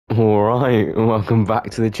Alright, welcome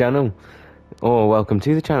back to the channel. Or welcome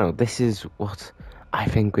to the channel. This is what I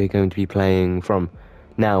think we're going to be playing from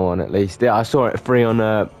now on, at least. Yeah, I saw it free on,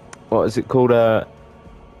 what is it called,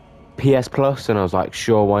 PS Plus, and I was like,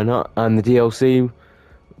 sure, why not? And the DLC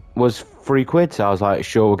was £3, so I was like,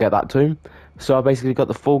 sure, we'll get that too. So I basically got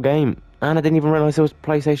the full game, and I didn't even realise there was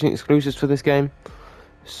PlayStation exclusives for this game.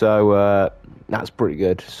 So, that's pretty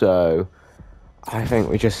good. So, I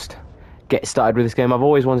think we just get started with this game. I've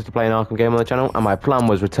always wanted to play an Arkham game on the channel, and my plan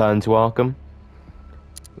was return to Arkham.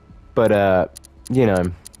 But, you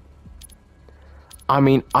know, I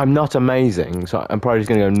mean, I'm not amazing, so I'm probably just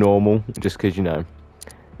going to go normal, just because, you know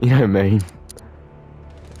me.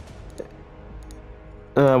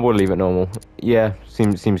 We'll leave it normal. Yeah,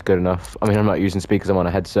 seems good enough. I mean, I'm not using speakers, I'm on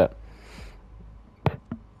a headset.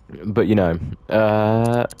 But, you know,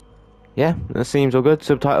 yeah, that seems all good.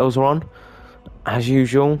 Subtitles are on. As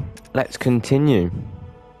usual, let's continue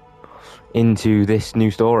into this new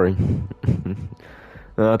story.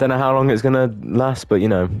 I don't know how long it's gonna last, but you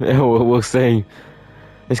know, we'll see.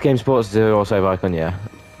 This game supports the auto-save icon, yeah.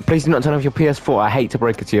 Please do not turn off your PS4. I hate to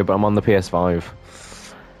break it to you, but I'm on the PS5.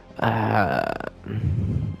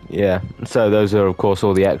 Yeah, so those are, of course,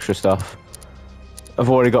 all the extra stuff. I've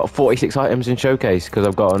already got 46 items in Showcase, because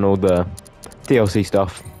I've gotten all the DLC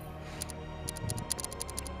stuff.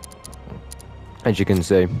 As you can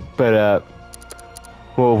see. But,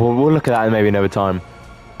 we'll look at that maybe another time.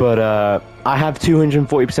 But, I have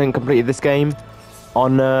 240% completed this game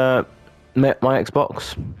on, my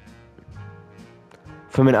Xbox.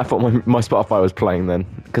 For a minute, I thought my Spotify was playing then,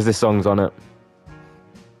 because this song's on it.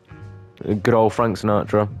 Good old Frank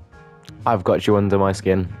Sinatra. I've got you under my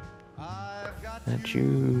skin. At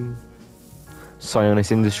you.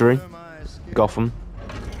 Sionis Industry. Gotham.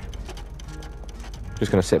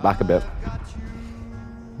 Just gonna sit back a bit.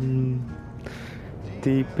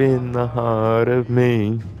 Deep in the heart of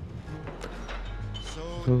me.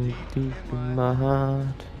 So deep in my heart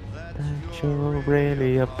that you're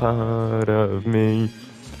really a part of me.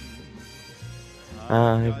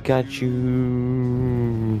 I've got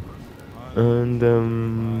you under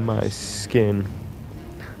my skin.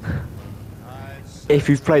 If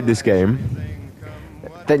you've played this game,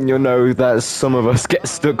 then you'll know that some of us get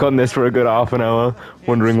stuck on this for a good half an hour,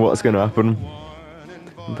 wondering what's going to happen.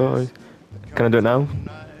 Boys, can I do it now?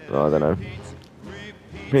 Oh, I don't know.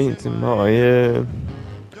 Beats in my ear.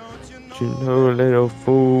 You know, little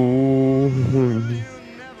fool.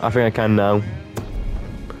 I think I can now.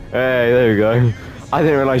 Hey, there we go. I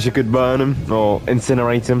didn't realise you could burn him or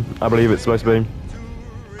incinerate him. I believe it's supposed to be.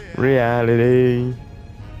 Reality.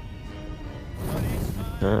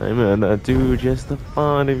 I'm gonna do just the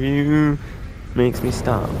fun of you. Makes me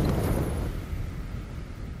stop.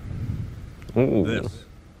 Ooh. This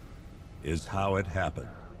is how it happened.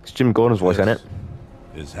 It's Jim Gordon's voice, ain't it?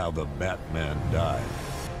 Is how the Batman died.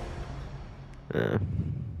 Yeah.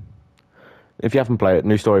 If you haven't played it,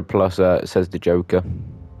 New Story Plus says the Joker.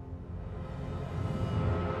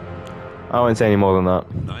 I won't say any more than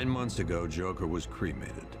that. 9 months ago, Joker was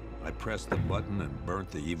cremated. I pressed the button and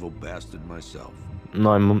burnt the evil bastard myself.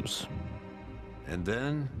 9 months. And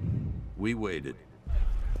then, we waited.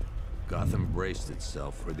 Gotham braced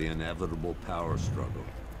itself for the inevitable power struggle.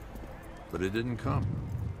 But it didn't come.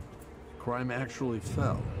 Crime actually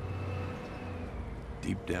fell.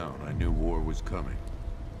 Deep down, I knew war was coming.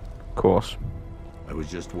 Of course. I was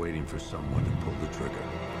just waiting for someone to pull the trigger.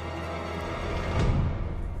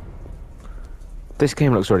 This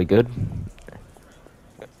game looks really good.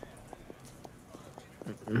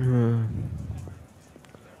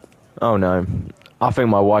 Oh no. I think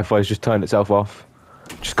my Wi-Fi's just turned itself off.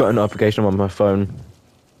 Just got a notification on my phone.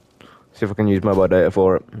 See if I can use mobile data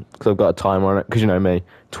for it. Because I've got a timer on it. Because you know me.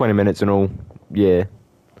 20 minutes and all. Yeah.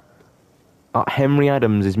 Henry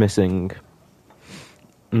Adams is missing.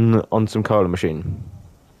 On some cola machine.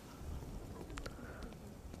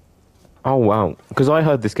 Oh wow. Because I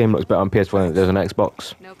heard this game looks better on PS4 than there's an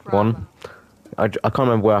Xbox One. I can't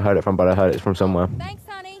remember where I heard it from, but I heard it from somewhere. Thanks,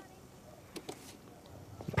 honey.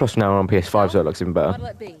 Plus now we're on PS5, so it looks even better. What'll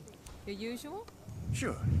it be? Your usual?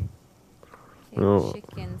 Sure. Oh.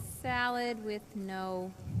 Chicken salad with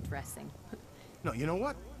no dressing. No, you know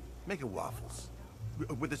what? Make it waffles.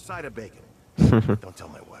 With a side of bacon. Don't tell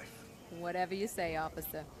my wife. Whatever you say,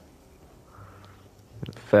 officer.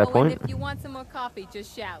 Fair Oh, point. and if you want some more coffee,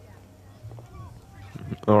 just shout.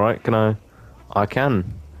 Alright, I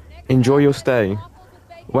can. Enjoy your stay.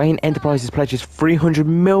 Wayne Enterprises pledges $300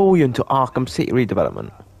 million to Arkham City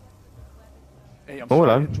redevelopment. Hey, I'm Oh, sorry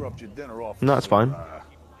hello. to interrupt your dinner off. No, that's fine.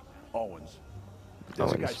 Owens.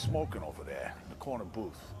 There's a guy Owens. smoking over there in the corner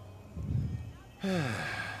booth.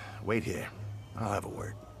 Wait here. I'll have a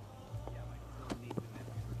word.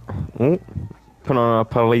 Oh, put on our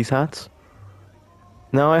police hats.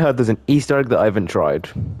 Now I heard there's an Easter egg that I haven't tried.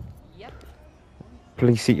 Yep.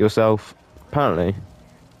 Please seat yourself. Apparently,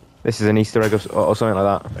 this is an Easter egg or something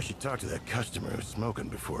like that. I should talk to that customer who's smoking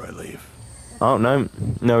before I leave. Oh, no.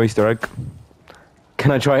 No Easter egg.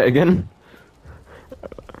 Can I try it again?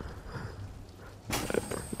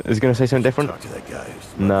 Is he going to say something different? Talk to that guy who's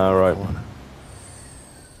smoking No, right. marijuana.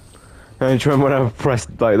 I remember when I pressed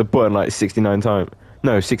like the button like 69 times.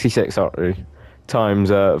 No, 66, sorry. Times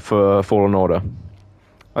for Fallen Order.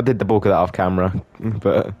 I did the bulk of that off camera,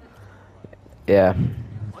 but yeah.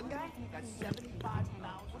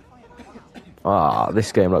 Ah,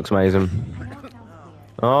 this game looks amazing.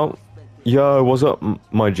 Oh, yo, what's up,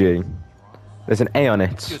 my G? There's an A on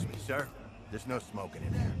it. Excuse me, sir. There's no smoking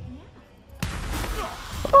in here.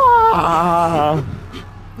 Ah.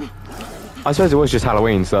 I suppose it was just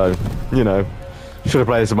Halloween, so, you know, should have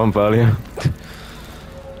played this a month earlier.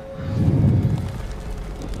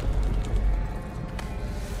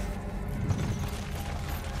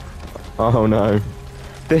 Oh no.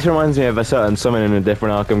 This reminds me of a certain summon in a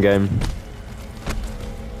different Arkham game.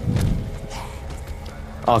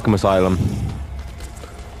 Arkham Asylum.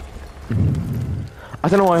 I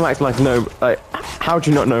don't know why I'm acting like no, like, how do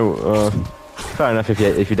you not know? Fair enough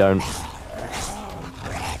if you don't.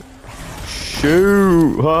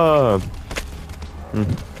 Shoot!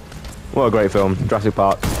 What a great film, Jurassic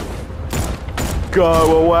Park.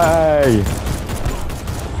 Go away!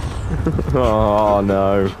 Oh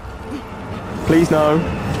no. Please no.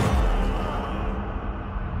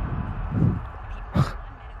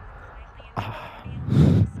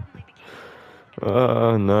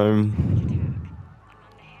 No.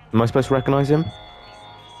 Am I supposed to recognize him?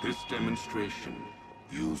 This demonstration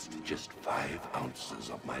used just 5 ounces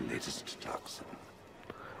of my latest toxin.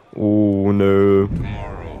 Oh no.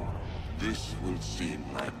 Tomorrow, this will seem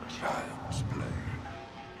like child's play.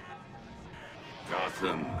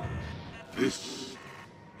 Gotham, this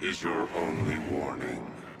is your only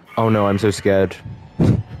warning. Oh no, I'm so scared.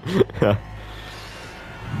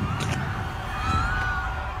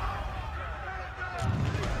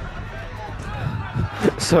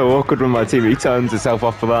 So awkward when my TV turns itself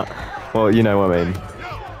off for that. Well, you know what I mean.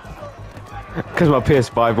 Because my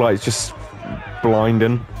PS5 light's just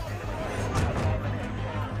blinding.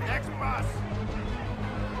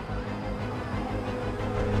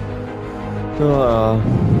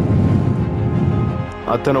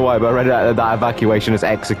 I don't know why, but I read that evacuation is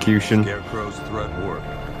execution. Scarecrow's threat worked.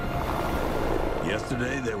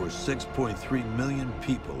 Yesterday, there were 6.3 million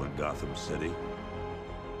people in Gotham City.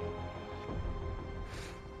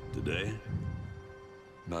 Today,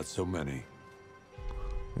 not so many.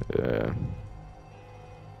 Yeah.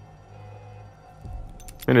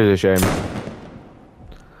 It is a shame.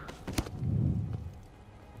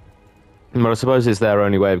 But I suppose it's their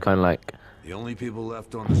only way of kind of like The only people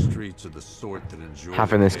left on the streets are the sort that enjoy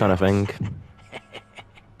having the this kind of chaos. thing.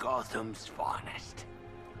 Gotham's finest.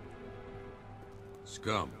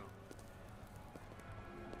 Scum.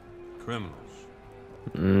 Criminals.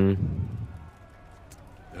 Mm.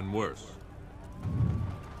 And worse.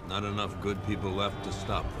 Not enough good people left to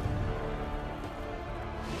stop them.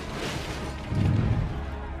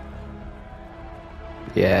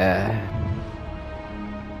 Yeah.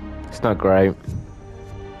 It's not great.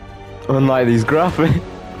 Unlike these graphics.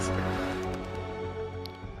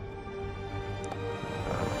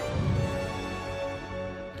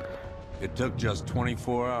 It took just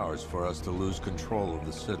 24 hours for us to lose control of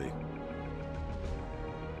the city.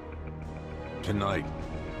 Tonight,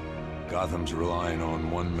 Gotham's relying on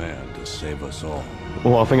one man to save us all.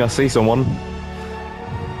 Oh, I think I see someone.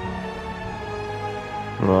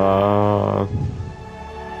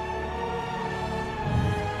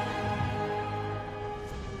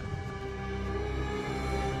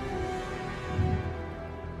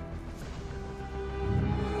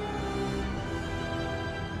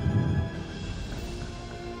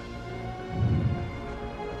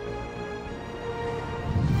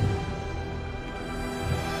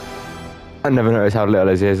 I never noticed how little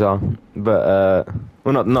his ears are, but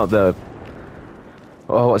well, not the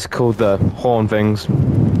what's it called, the horn things.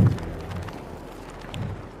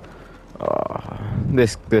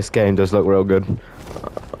 This game does look real good.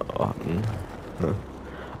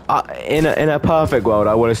 In a perfect world,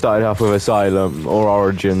 I would have started off with Asylum or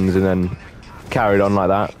Origins and then carried on like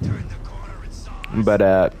that.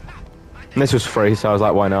 But this was free, so I was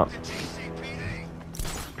like, why not?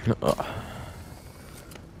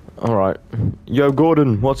 Alright. Yo,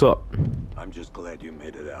 Gordon, what's up? I'm just glad you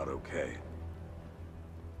made it out okay.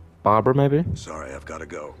 Barbara, maybe? Sorry, I've got to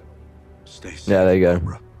go. Stay safe, Yeah, there you go.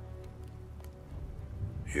 Barbara.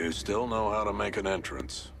 You still know how to make an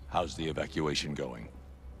entrance. How's the evacuation going?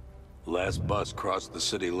 Last bus crossed the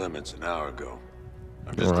city limits an hour ago.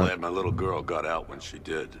 I'm just Alright. glad my little girl got out when she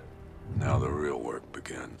did. Now the real work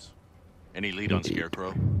begins. Any lead on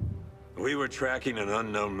Scarecrow? We were tracking an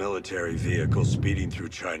unknown military vehicle speeding through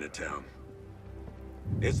Chinatown.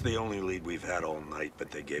 It's the only lead we've had all night, but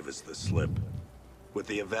they gave us the slip. With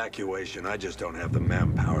the evacuation, I just don't have the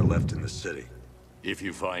manpower left in the city. If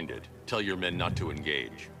you find it, tell your men not to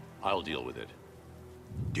engage. I'll deal with it.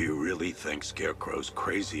 Do you really think Scarecrow's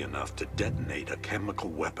crazy enough to detonate a chemical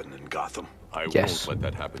weapon in Gotham? I Yes. won't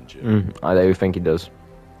let that happen, Jim. I do think he does.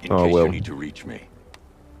 In Oh, I case will. you need to reach me,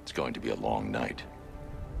 it's going to be a long night.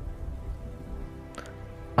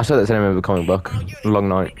 I saw that's the name of the comic book. Long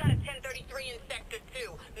Night. We got a 1033 in Sector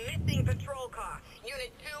 2. Missing patrol car.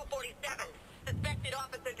 Unit 247. Suspected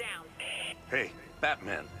officer down. Hey,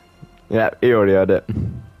 Batman. Yeah, he already heard it.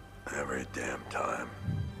 Every damn time.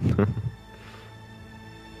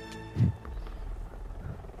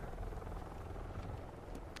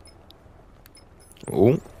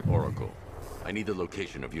 Oh, Oracle, I need the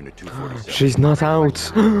location of Unit 247. she's not out.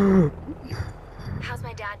 How's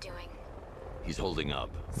my dad doing? He's holding up.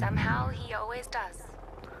 Somehow he always does.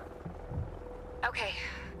 Okay,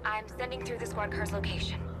 I'm sending through the squad car's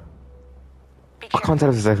location. Be I can't tell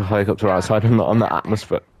if there's a helicopter outside. I'm not on the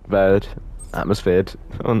atmosphered.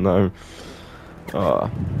 Oh no. Oh.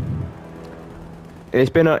 It's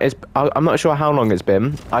been I'm not sure how long it's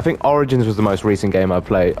been. I think Origins was the most recent game I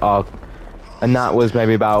played. And that was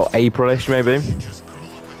maybe about April-ish, maybe.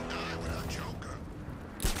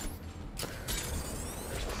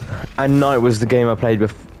 And Night was the game I played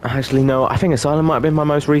before. Actually, no, I think Asylum might have been my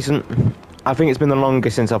most recent. I think it's been the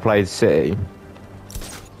longest since I played City.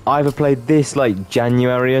 I either played this like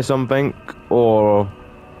January or something, or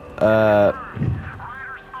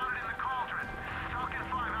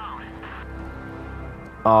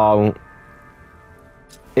oh,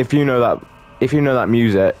 if you know that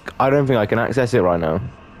music, I don't think I can access it right now.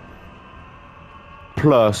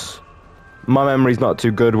 Plus, my memory's not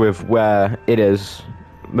too good with where it is.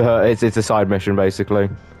 It's a side mission basically.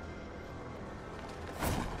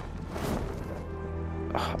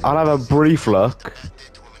 I'll have a brief look,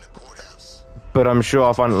 but I'm sure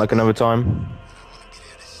I'll find it like another time.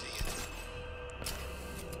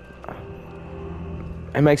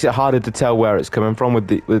 It makes it harder to tell where it's coming from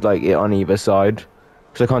with like it on either side,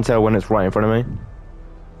 because I can't tell when it's right in front of me.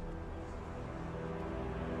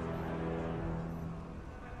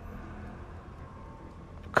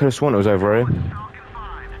 Could have sworn it was over here.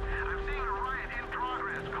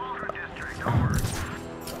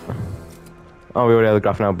 Oh, we already have the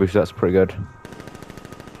graph now boost. That's pretty good.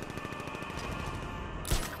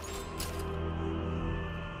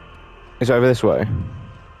 Is it over this way?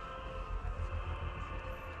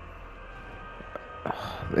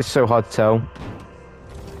 It's so hard to tell.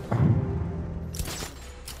 The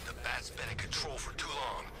bat's been in control for too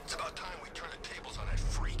long. It's about time we turn the tables on that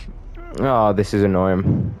freak. Oh, this is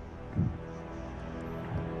annoying.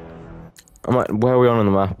 Where are we on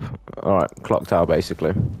the map? Alright, clock tower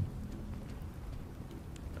basically.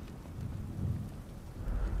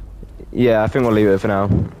 Yeah, I think we'll leave it for now.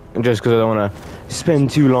 Just because I don't want to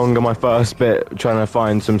spend too long on my first bit trying to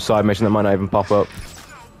find some side mission that might not even pop up. No,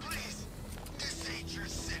 please. This ain't your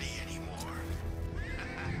city anymore.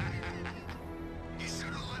 You should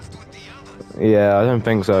have left with the others. Yeah, I don't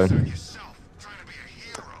think so. Yourself, trying to be a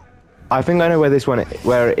hero. I think I know where this one,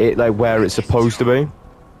 where it's supposed to be,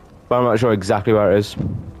 but I'm not sure exactly where it is.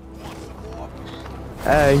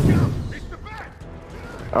 Hey.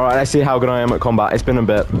 Alright, let's see how good I am at combat. It's been a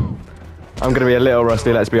bit. I'm gonna be a little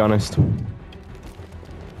rusty, let's be honest.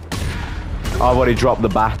 I've already dropped the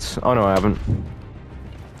bat. Oh no, I haven't.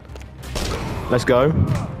 Let's go.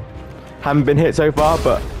 Haven't been hit so far,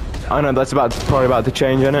 but I know that's probably about to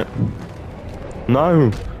change, isn't it? No.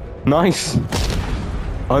 Nice.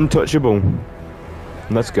 Untouchable.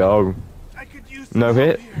 Let's go. No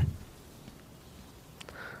hit.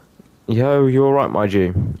 Yo, you alright, my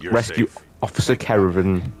G? You're Rescue safe. Officer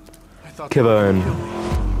Kevin. Kevin.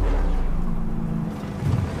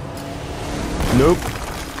 Nope.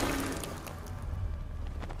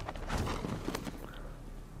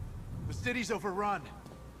 The city's overrun.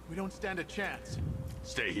 We don't stand a chance.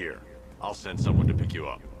 Stay here. I'll send someone to pick you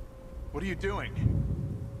up. What are you doing?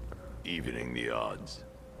 Evening the odds.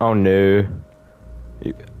 Oh no.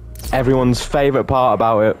 Everyone's favourite part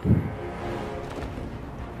about it.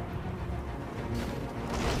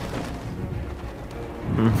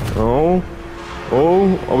 Oh.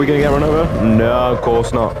 Oh, are we gonna get run over? No, of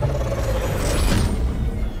course not.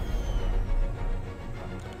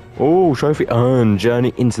 Oh, trophy earned.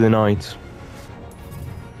 Journey into the night.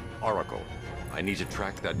 Oracle, I need to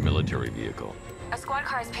track that military vehicle. A squad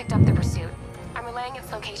car has picked up the pursuit. I'm relaying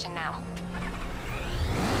its location now.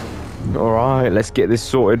 Alright, let's get this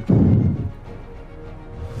sorted.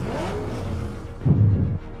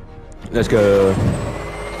 Let's go.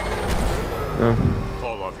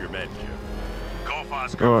 Call off your men, Jim. Golf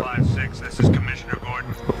Oscar All right. 5-6, this is Commissioner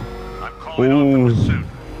Gordon. I'm calling off the pursuit.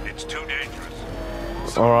 It's too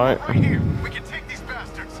dangerous. Alright. Right here. We can take these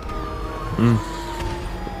bastards.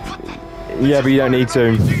 Yeah, but you don't need to.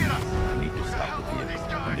 I need to stop the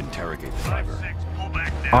vehicle and interrogate the driver. 5-6, pull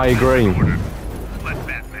back now. I agree. Let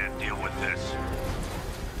Batman deal with this.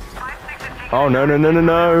 Oh, no, no, no, no,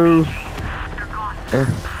 no.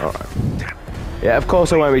 Alright. Yeah, of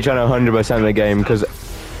course I won't be trying to 100% the game, because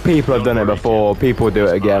people have done it before. People will do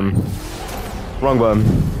it again. Wrong button.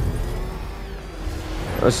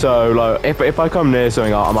 So, like, if I come near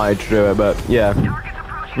something, I might do it, but yeah.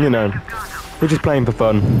 You know, we're just playing for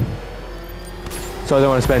fun. So I don't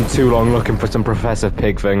want to spend too long looking for some Professor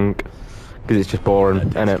Pig thing, because it's just boring,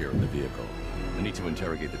 That isn't takes it? care of the vehicle. I need to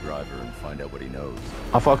interrogate the driver and find out what he knows.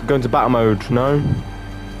 I thought I could go into battle mode, no?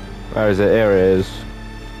 Where is it? Here it is.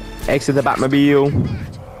 Exit the Batmobile.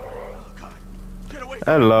 Get away.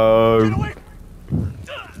 Hello. Get away.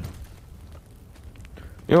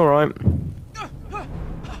 You alright?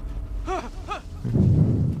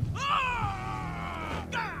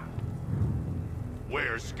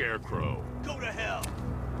 Where's Scarecrow? Go to hell.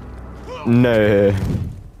 No.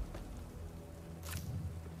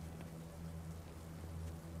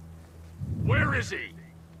 Where is he?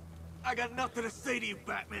 I got nothing to say to you,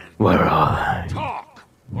 Batman. Where are they? Talk,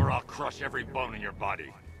 or I'll crush every bone in your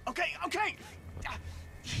body. Okay, okay.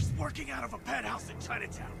 She's working out of a penthouse in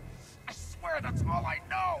Chinatown. I swear that's all I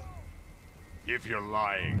know. If you're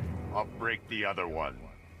lying, I'll break the other one.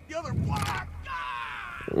 The other block.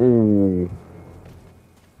 Ooh.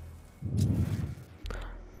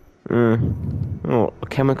 Oh,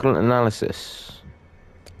 chemical analysis.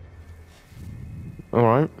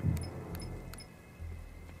 Alright.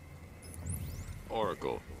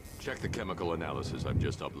 Oracle, check the chemical analysis I've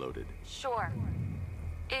just uploaded. Sure.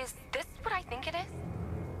 Is this what I think it is?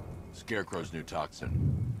 Scarecrow's new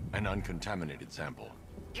toxin. An uncontaminated sample.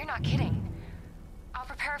 You're not kidding. I'll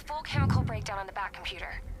prepare a full chemical breakdown on the back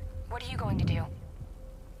computer. What are you going to do?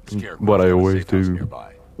 Scarecrow's What I got a always safe house do.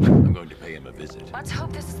 nearby. I'm going to pay him a visit. Let's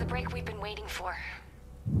hope this is the break we've been waiting for.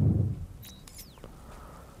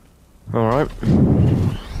 Alright.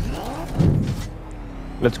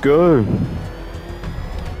 Let's go.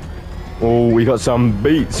 Oh, we got some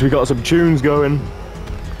beats. We got some tunes going.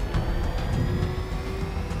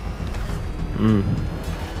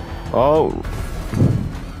 Oh.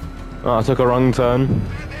 Oh, I took a wrong turn.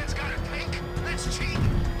 Batman's got a tank. That's cheap.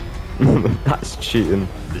 That's cheating.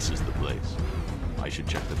 This is the place. I should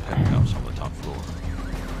check the penthouse on the top floor.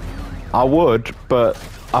 I would, but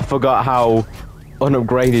I forgot how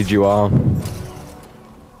unupgraded you are.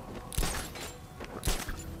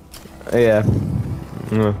 Yeah.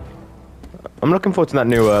 Yeah. I'm looking forward to that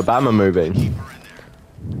new Batman movie.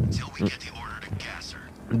 Until we get the order to gas her.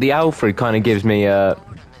 The Alfred kind of gives me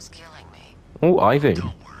Boredom is killing me. oh, Ivy. Don't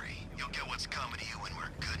worry, you'll get what's coming to you when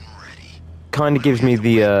we're good and ready. Kind of gives me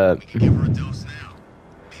the We can give her a dose now.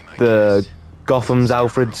 Be my the guest. Gotham's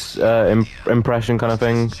Alfred's impression kind of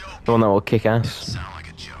thing. The one that will kick ass. Sound like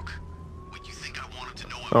a joke. What you think I wanted to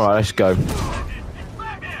know? All right, let's go.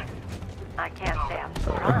 I can't say I'm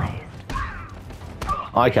surprised.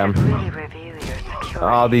 I can. Really review your security.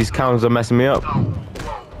 Ah, these counts are messing me up.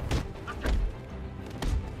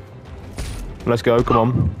 Let's go, come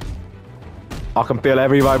on. I can feel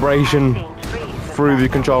every vibration through the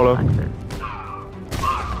controller.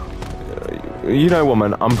 You know,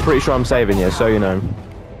 woman, I'm pretty sure I'm saving you, so you know.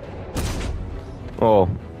 Or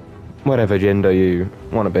whatever gender you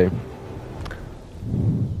want to be.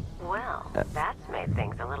 Well, that's made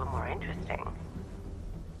things a little more interesting.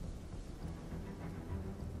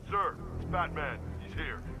 Sir, it's Batman. He's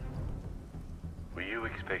here. Were you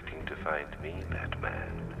expecting to find me,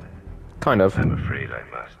 Batman? Kind of. I'm afraid I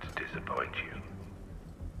must disappoint you.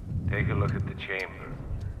 Take a look at the chamber.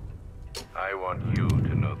 I want you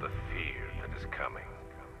to know the fear that is coming.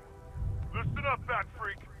 Listen up, Bat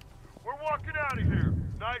Freak. We're walking out of here,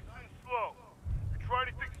 nice and slow. You try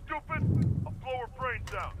anything stupid, I'll blow her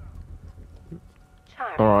brains out.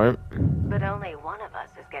 Charming. Alright. But only one of us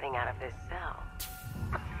is getting out of this cell.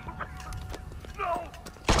 No!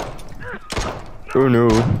 Oh no.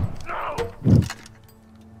 No!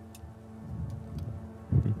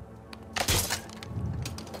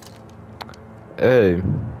 Hey.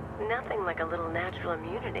 Nothing something like a little natural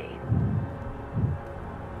immunity.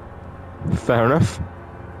 Fair enough.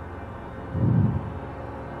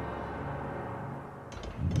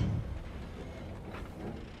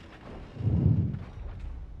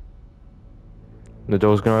 The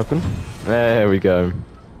door's gonna open. There we go.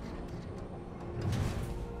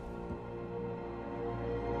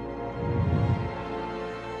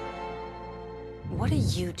 What are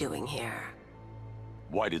you doing here?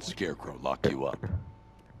 Why did Scarecrow lock you up?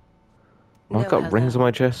 I've got rings on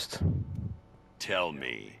my chest. Tell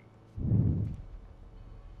me.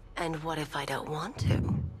 And what if I don't want to?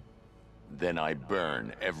 Then I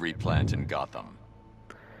burn every plant in Gotham.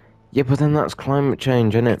 Yeah, but then that's climate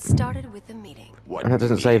change, isn't It it? started with a meeting. What And that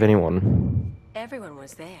doesn't save anyone. Everyone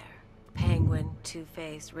was there. Penguin,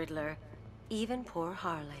 Two-Face, Riddler, even poor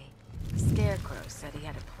Harley. Scarecrow said he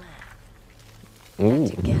had a plan. Ooh.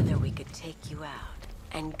 That together we could take you out,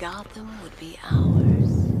 and Gotham would be ours.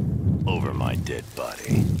 Over my dead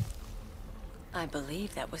body. I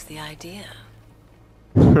believe that was the idea.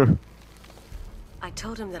 I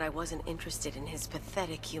told him that I wasn't interested in his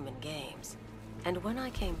pathetic human games. And when I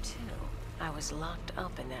came to, I was locked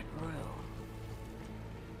up in that room.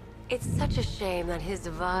 It's such a shame that his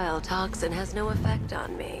vile toxin has no effect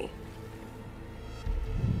on me.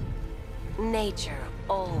 Nature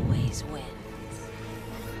always wins.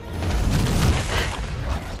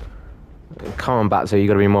 Come on, Batso, you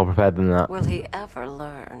gotta be more prepared than that. Will he ever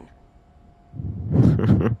learn?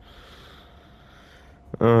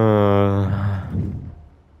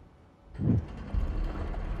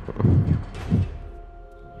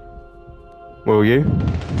 Will you?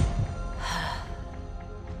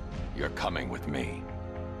 You're coming with me.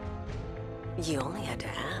 You only had to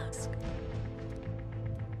ask.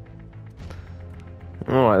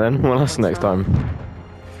 Alright then, well that's next time.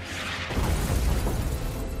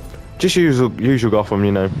 Just usual Gotham,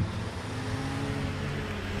 you know.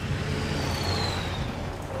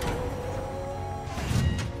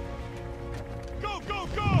 Go, go,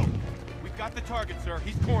 go! We've got the target, sir.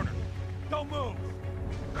 He's cornered. Don't move.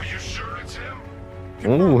 Are you sure it's him?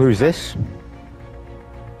 Ooh, who's this?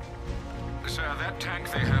 Sir, that tank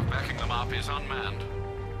they have backing them up is unmanned.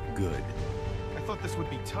 Good. I thought this would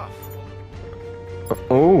be tough.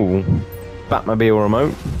 Ooh, Batmobile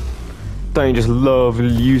remote. Don't you just love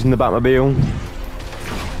using the Batmobile?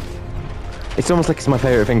 It's almost like it's my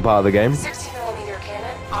favourite thing part of the game. 60mm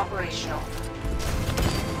cannon operational.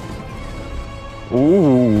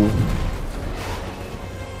 Ooh.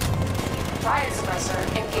 Riot suppressor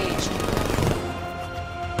engaged.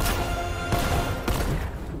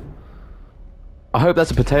 I hope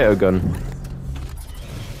that's a potato gun.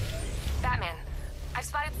 Batman, I've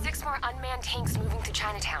spotted 6 more unmanned tanks moving through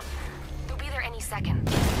Chinatown. They'll be there any second.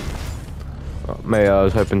 Maybe I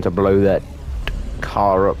was hoping to blow that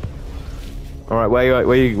car up. Alright,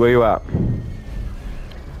 where you at?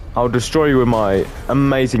 I'll destroy you with my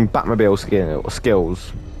amazing Batmobile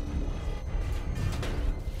skills.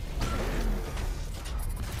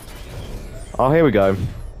 Oh, here we go.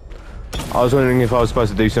 I was wondering if I was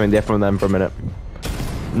supposed to do something different then for a minute.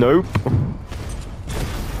 Nope.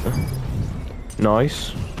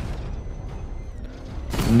 Nice.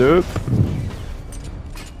 Nope.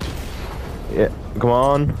 Yeah, come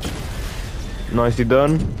on. Nicely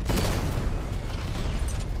done.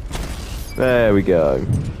 There we go.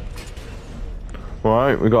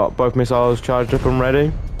 Alright, we got both missiles charged up and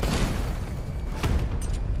ready.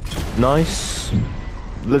 Nice.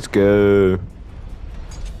 Let's go.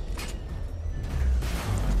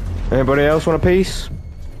 Anybody else want a piece?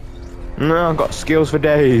 No, I've got skills for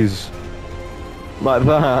days. Like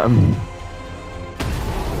that.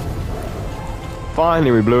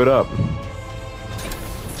 Finally, we blew it up. We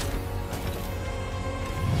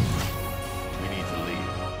need to leave.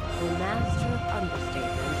 The master of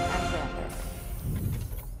understatement has record.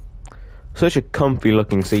 Such a comfy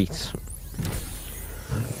looking seat.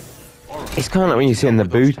 It's kind of like when you sit in the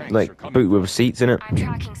boot, like boot with seats in it. I'm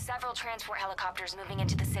tracking several transport helicopters moving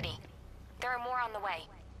into the city. There are more on the way.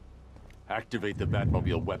 Activate the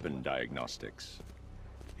Batmobile weapon diagnostics.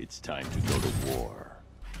 It's time to go to war.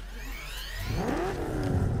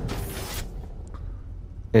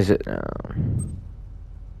 Is it now?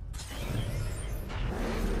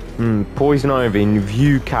 Poison Ivy,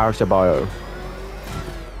 view character bio.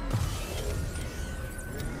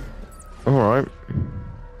 Alright.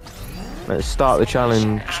 Let's start the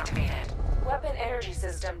challenge. Activated. Weapon energy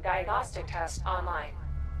system diagnostic test online.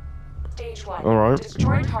 Stage 1. Alright.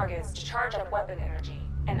 Destroy targets to charge up weapon energy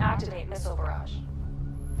and activate missile barrage.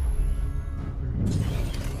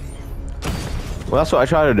 Well, that's what I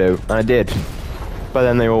tried to do, and I did. But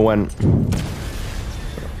then they all went.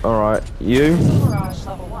 Alright, you? Barrage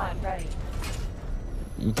level 1 ready.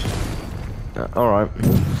 Alright.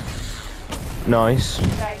 Nice.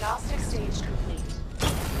 Diagnostic stage complete.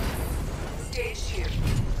 Stage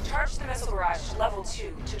 2. Charge the missile barrage to level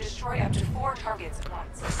 2 to destroy up to 4 targets at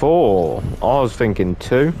once. 4. I was thinking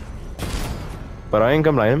 2. But I ain't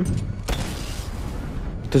complaining.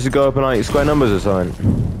 Does it go up in like square numbers or something?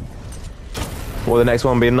 Or the next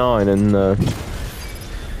one be 9 and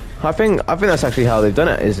I think that's actually how they've done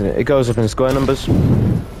it, isn't it? It goes up in square numbers.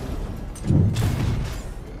 Missile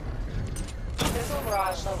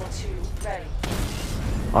barrage level 2 ready.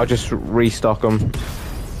 I'll just restock them.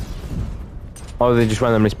 Oh, they just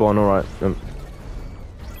randomly spawn, alright.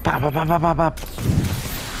 Bap, bap, bap, bap, bap, bap.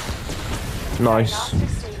 Nice.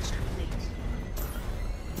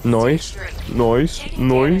 Nice. Nice.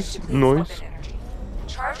 Nice. Nice.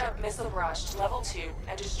 Charge up missile barrage to level 2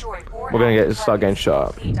 and destroy 4. We're gonna start getting shot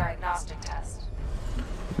up. Diagnostic test.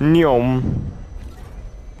 Nyom.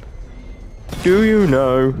 Do you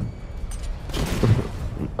know?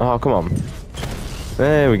 Oh, come on.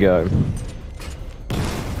 There we go.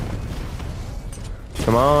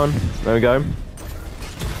 Come on. There we go.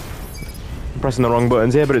 I'm pressing the wrong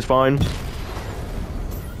buttons here, but it's fine.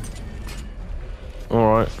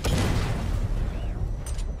 Alright.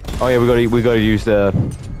 Oh yeah, we gotta use the...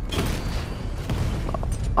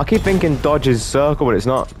 I keep thinking dodge is circle, but it's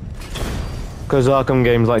not. Because Arkham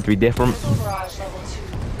games like to be different.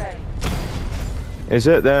 Is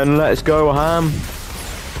it? Then let's go, ham.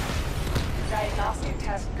 Diagnostic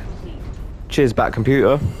test complete. Cheers, back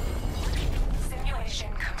computer.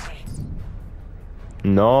 Simulation complete.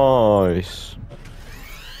 Nice.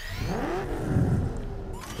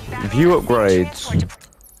 View upgrades.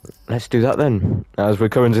 Let's do that then. As we're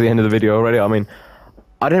coming to the end of the video already. I mean,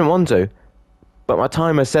 I didn't want to, but my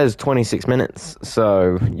timer says 26 minutes.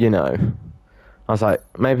 So, you know, I was like,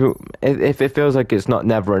 maybe if it feels like it's not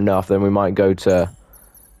never enough, then we might go to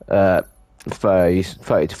 30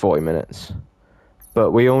 to 40 minutes.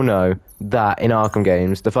 But we all know that in Arkham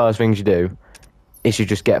games, the first things you do is you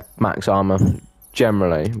just get max armor,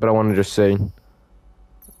 generally. But I want to just see.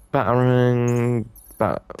 Battering,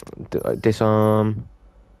 disarm,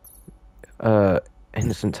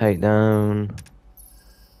 instant takedown. I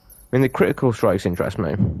mean, the critical strikes interest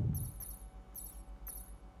me.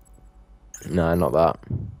 No, not that.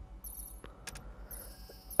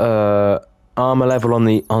 Armor level on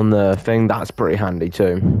the thing, that's pretty handy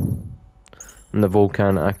too. And the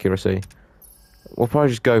Vulcan accuracy. We'll probably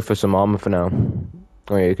just go for some armor for now.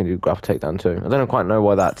 Oh yeah, you can do grapple takedown too. I don't quite know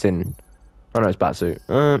why that's in. Oh no, it's Batsuit.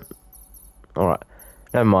 Alright.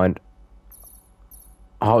 Never mind.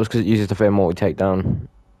 Oh, it's because it uses the fair multi takedown.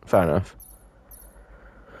 Fair enough.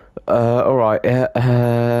 Alright.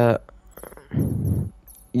 Yeah,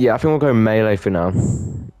 I think we'll go melee for now.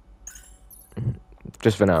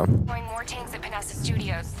 Just for now. More tanks at Panessa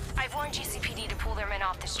Studios. I've warned GCPD to pull their men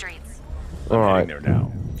off the streets. Alright. There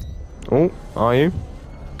now. Oh, are you?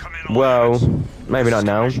 Well, maybe not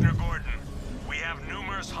now. Commissioner Gordon, we have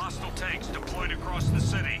numerous hostile tanks deployed across the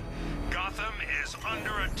city. Gotham is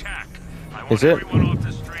under attack. I want Is it? everyone off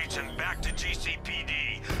the streets and back to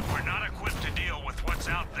GCPD. We're not equipped to deal with what's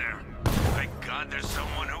out there. Thank God there's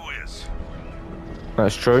someone who is.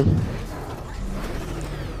 That's true.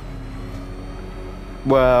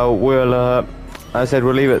 Well, we'll as I said,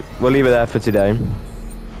 we'll leave it there for today.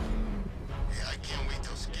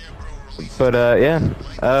 But yeah,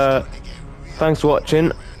 thanks for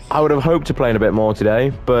watching. I would have hoped to play in a bit more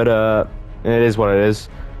today, but it is what it is.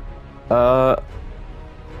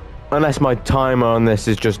 Unless my timer on this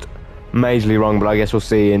is just majorly wrong, but I guess we'll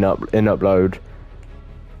see in upload.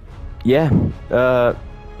 Yeah,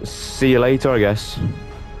 see you later, I guess.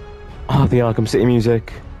 Oh, the Arkham City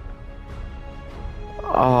music.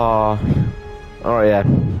 Ah, alright, yeah.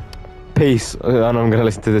 Peace. And I'm gonna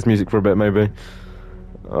listen to this music for a bit, maybe.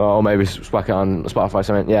 Or maybe whack it on Spotify or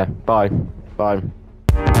something. Yeah, bye. Bye.